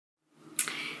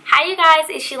Hi you guys,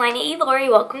 it's Shelana E. Lori.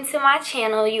 Welcome to my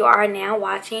channel. You are now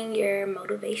watching your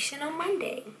Motivational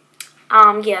Monday.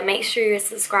 Yeah, make sure you're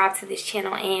subscribed to this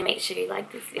channel and make sure you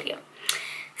like this video.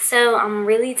 So I'm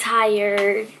really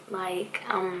tired, like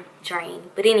I'm drained.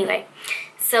 But anyway,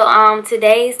 so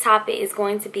today's topic is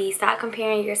going to be stop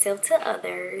comparing yourself to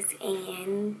others.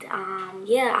 And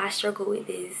yeah, I struggle with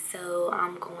this, so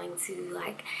I'm going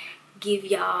to give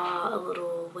y'all a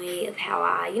little way of how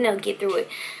I get through it.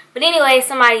 But anyway,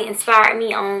 somebody inspired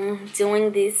me on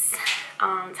doing this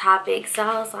topic, so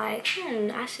I was like,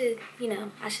 I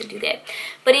should do that.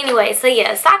 But anyway, so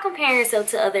yeah, stop comparing yourself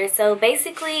to others. So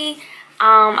basically,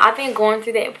 I've been going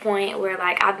through that point where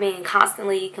I've been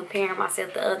constantly comparing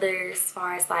myself to others as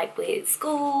far as with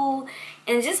school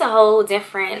and just a whole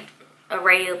different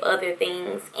array of other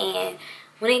things. And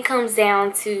when it comes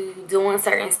down to doing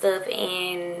certain stuff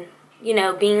and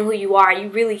being who you are, you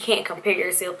really can't compare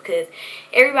yourself because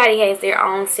everybody has their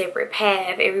own separate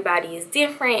path. Everybody is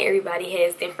different. Everybody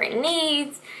has different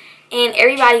needs. And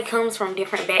everybody comes from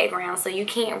different backgrounds. So you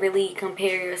can't really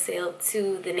compare yourself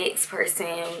to the next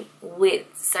person with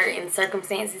certain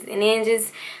circumstances. And then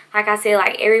just, like I said,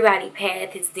 everybody's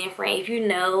path is different. If you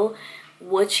know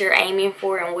what you're aiming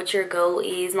for and what your goal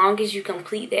is, long as you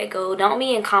complete that goal, don't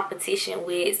be in competition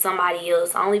with somebody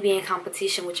else. Only be in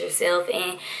competition with yourself.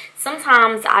 And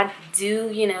sometimes I do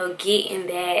get in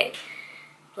that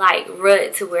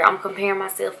rut to where I'm comparing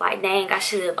myself, dang, I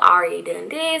should have already done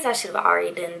this, I should have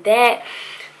already done that.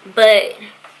 But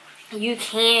you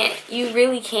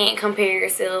really can't compare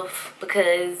yourself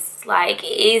because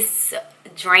it's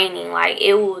draining.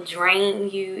 It will drain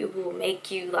you. It will make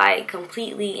you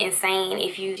completely insane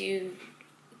if you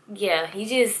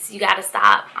gotta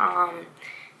stop.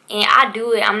 And I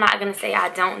do it. I'm not gonna say I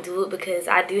don't do it because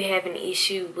I do have an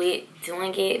issue with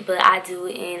doing it, but I do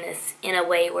it in a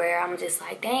way where I'm just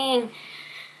dang,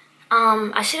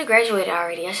 I should have graduated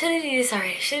already. I should have did this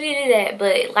already. Should have did that.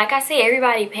 But like I said,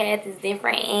 everybody's path is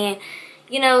different. And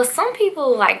some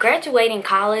people graduating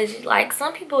college,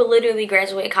 some people literally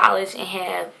graduate college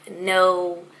and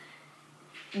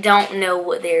don't know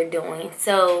what they're doing.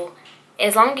 So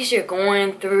as long as you're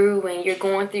going through and you're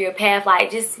going through your path,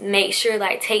 just make sure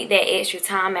take that extra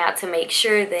time out to make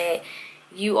sure that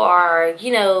you are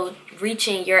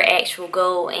reaching your actual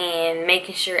goal and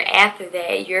making sure after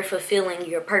that you're fulfilling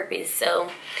your purpose. So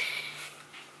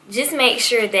just make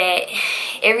sure that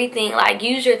everything,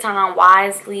 use your time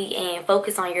wisely and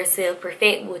focus on yourself,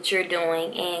 perfect what you're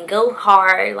doing and go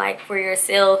hard for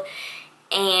yourself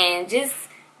and just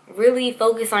really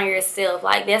focus on yourself.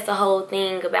 That's the whole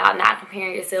thing about not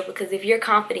comparing yourself, because if you're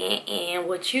confident in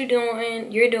what you're doing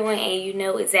and you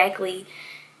know exactly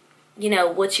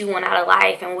what you want out of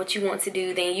life and what you want to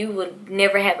do, then you would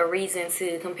never have a reason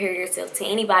to compare yourself to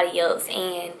anybody else.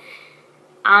 And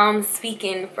I'm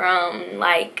speaking from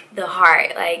the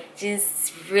heart.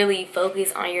 Just really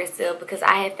focus on yourself, because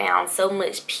I have found so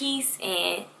much peace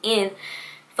in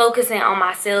focusing on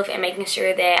myself and making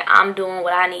sure that I'm doing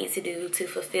what I need to do to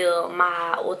fulfill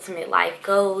my ultimate life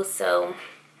goals. So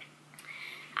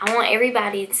I want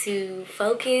everybody to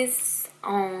focus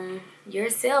on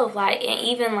yourself, and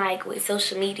even with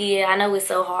social media, I know it's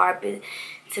so hard to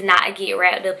not get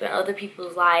wrapped up in other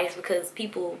people's lives because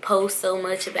people post so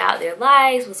much about their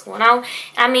lives, what's going on.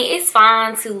 I mean, it's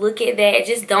fine to look at that,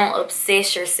 just don't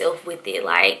obsess yourself with it.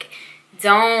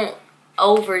 Don't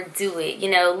overdo it.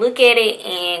 Look at it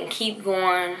and keep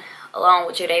going along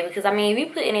with your day, because I mean, if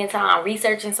you put in time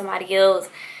researching somebody else,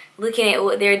 looking at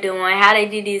what they're doing, how they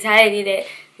did this, how they did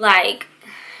that,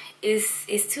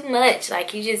 it's too much.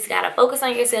 You just gotta focus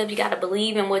on yourself. You gotta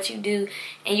believe in what you do,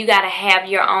 and you gotta have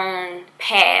your own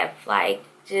path.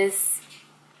 Just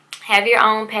have your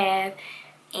own path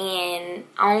and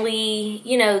only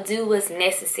do what's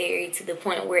necessary to the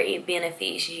point where it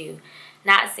benefits you.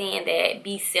 Not saying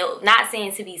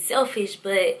to be selfish,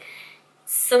 but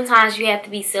sometimes you have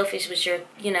to be selfish with your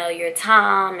your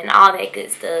time and all that good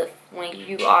stuff when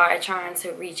you are trying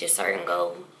to reach a certain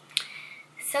goal.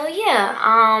 So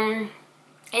yeah,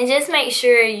 and just make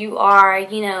sure you are,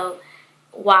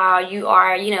 while you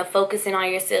are, focusing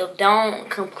on yourself, don't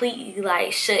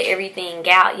completely shut everything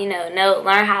out.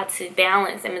 Learn how to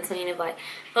balance in between of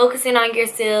focusing on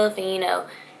yourself and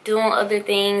doing other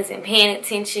things and paying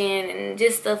attention and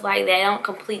just stuff like that. Don't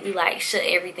completely shut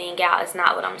everything out. It's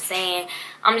not what I'm saying.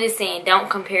 I'm just saying don't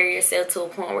compare yourself to a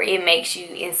point where it makes you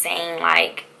insane.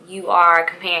 You are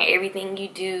comparing everything you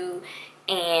do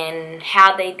and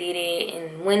how they did it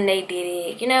and when they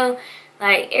did it.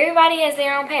 Everybody has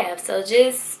their own path. So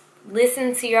just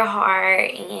listen to your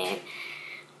heart and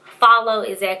follow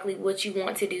exactly what you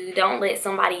want to do. Don't let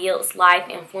somebody else's life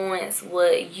influence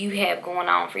what you have going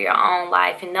on for your own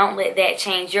life, and don't let that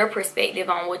change your perspective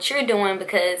on what you're doing,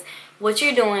 because what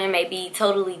you're doing may be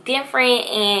totally different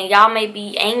and y'all may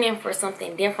be aiming for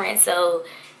something different. So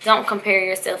don't compare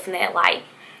yourself in that light.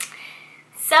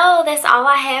 So that's all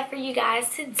I have for you guys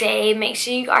today. Make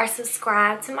sure you are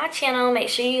subscribed to my channel. Make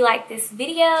sure you like this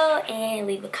video and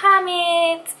leave a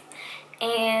comment.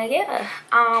 And yeah,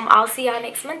 I'll see y'all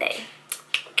next Monday.